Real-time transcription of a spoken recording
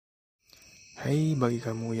Hai bagi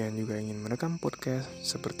kamu yang juga ingin merekam podcast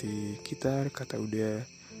seperti kita kata udah,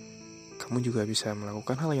 kamu juga bisa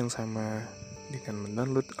melakukan hal yang sama dengan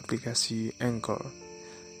mendownload aplikasi Anchor.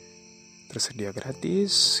 Tersedia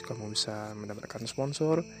gratis, kamu bisa mendapatkan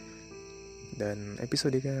sponsor, dan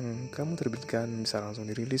episode yang kamu terbitkan bisa langsung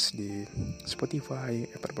dirilis di Spotify,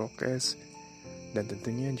 Apple Podcast, dan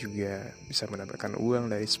tentunya juga bisa mendapatkan uang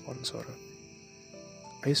dari sponsor.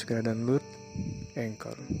 Ayo segera download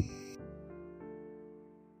Anchor.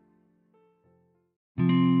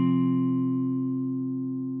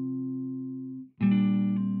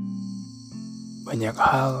 Banyak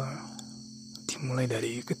hal dimulai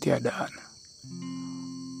dari ketiadaan,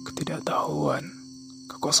 ketidaktahuan,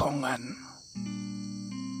 kekosongan,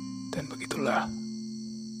 dan begitulah.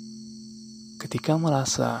 Ketika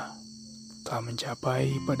merasa telah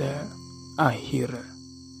mencapai pada akhir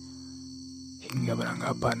hingga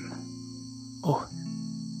beranggapan, oh,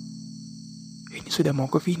 ini sudah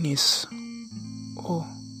mau ke finish. Oh,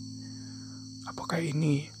 apakah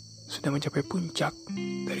ini sudah mencapai puncak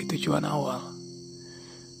dari tujuan awal?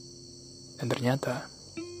 Dan ternyata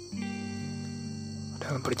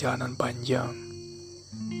dalam perjalanan panjang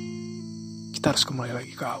kita harus kembali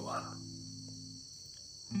lagi ke awal.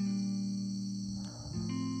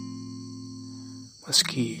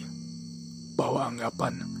 Meski bahwa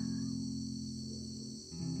anggapan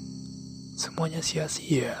semuanya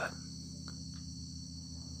sia-sia,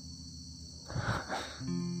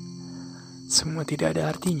 semua tidak ada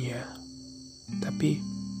artinya, tapi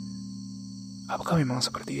apakah memang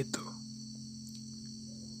seperti itu?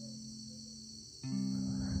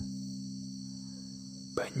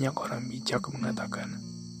 Banyak orang bijak mengatakan,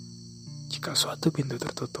 jika suatu pintu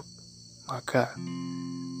tertutup, maka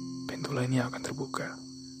pintu lainnya akan terbuka.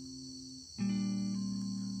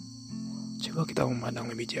 Coba kita memandang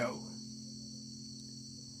lebih jauh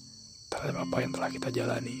terhadap apa yang telah kita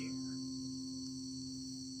jalani.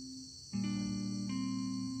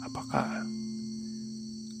 Apakah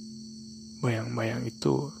bayang-bayang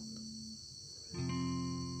itu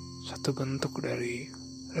satu bentuk dari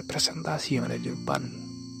representasi yang ada di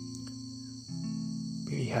depanmu?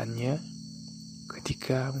 Pilihannya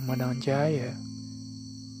ketika memandang cahaya,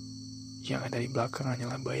 yang ada di belakang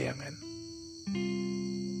hanyalah bayangan.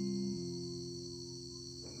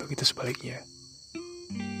 Begitu sebaliknya,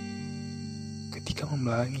 ketika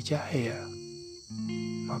membelakangi cahaya,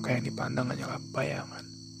 maka yang dipandang hanyalah bayangan,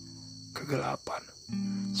 kegelapan,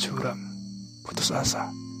 suram, putus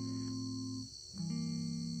asa.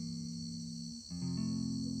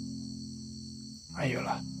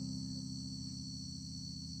 Ayolah,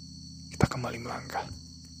 kita kembali melangkah.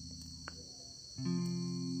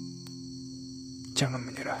 Jangan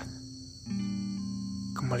menyerah.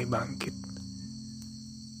 Kembali bangkit.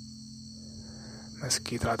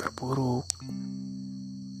 Meski telah terpuruk,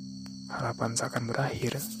 harapan seakan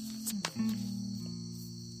berakhir.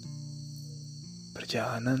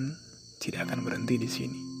 Perjalanan tidak akan berhenti di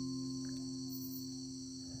sini.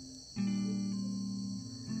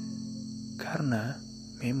 Karena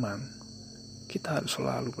memang kita harus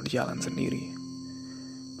selalu berjalan sendiri,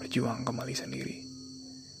 berjuang kembali sendiri.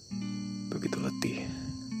 Begitu letih,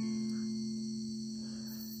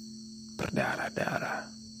 berdarah-darah,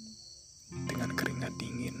 dengan keringat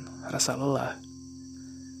dingin, rasa lelah.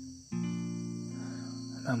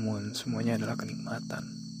 Namun semuanya adalah kenikmatan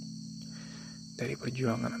dari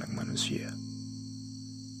perjuangan anak manusia.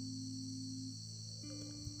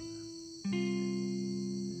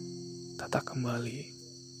 Tata kembali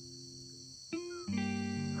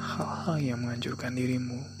hal-hal yang menghancurkan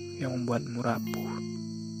dirimu, yang membuatmu rapuh.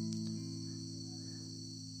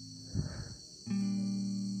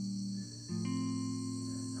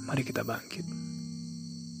 Mari kita bangkit,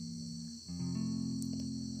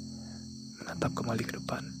 menatap kembali ke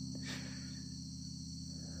depan.